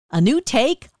A new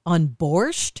take on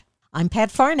Borscht? I'm Pat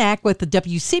Farnack with the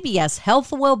WCBS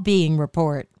Health and Wellbeing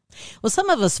Report. Well, some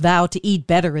of us vow to eat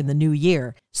better in the new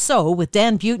year. So, with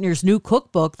Dan Buettner's new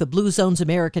cookbook, The Blue Zone's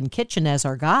American Kitchen, as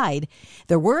our guide,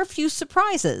 there were a few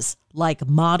surprises, like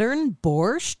modern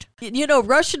borscht. You know,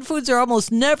 Russian foods are almost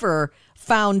never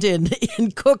found in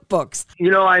cookbooks.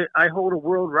 You know, I hold a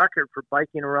world record for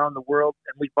biking around the world,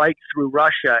 and we bike through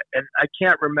Russia, and I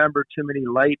can't remember too many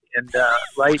light and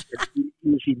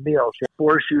easy meals.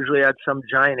 Borscht usually had some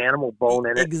giant animal bone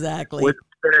in it. Exactly. With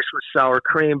finished with sour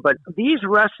cream. But these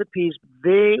recipes,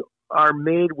 they are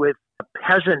made with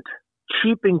peasant,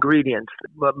 cheap ingredients,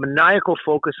 a maniacal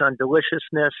focus on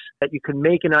deliciousness that you can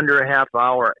make in under a half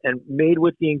hour, and made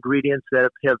with the ingredients that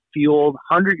have fueled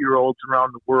 100-year-olds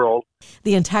around the world.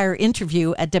 The entire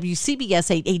interview at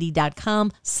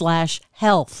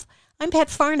WCBS880.com/health. I'm Pat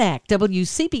Farnack,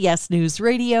 WCBS News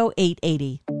Radio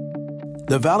 880.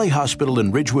 The Valley Hospital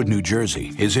in Ridgewood, New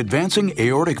Jersey is advancing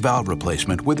aortic valve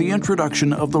replacement with the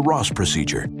introduction of the Ross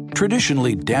procedure.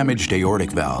 Traditionally, damaged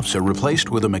aortic valves are replaced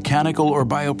with a mechanical or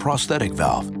bioprosthetic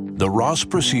valve. The Ross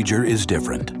procedure is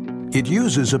different. It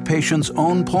uses a patient's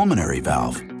own pulmonary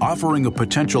valve, offering a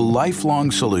potential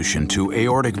lifelong solution to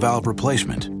aortic valve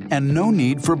replacement and no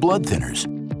need for blood thinners.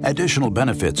 Additional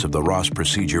benefits of the Ross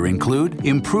procedure include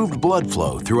improved blood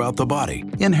flow throughout the body,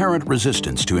 inherent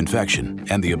resistance to infection,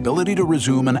 and the ability to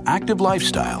resume an active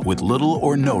lifestyle with little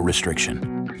or no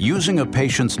restriction. Using a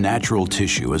patient's natural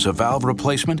tissue as a valve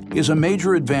replacement is a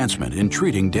major advancement in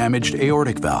treating damaged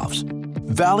aortic valves.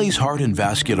 Valley's Heart and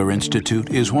Vascular Institute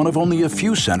is one of only a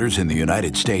few centers in the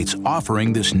United States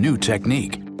offering this new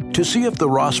technique. To see if the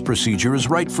Ross procedure is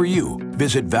right for you,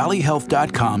 visit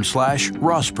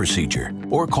valleyhealth.com/Ross procedure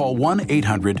or call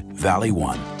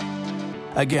 1-800-VALLEY-1.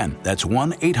 Again, that's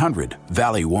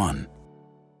 1-800-VALLEY-1.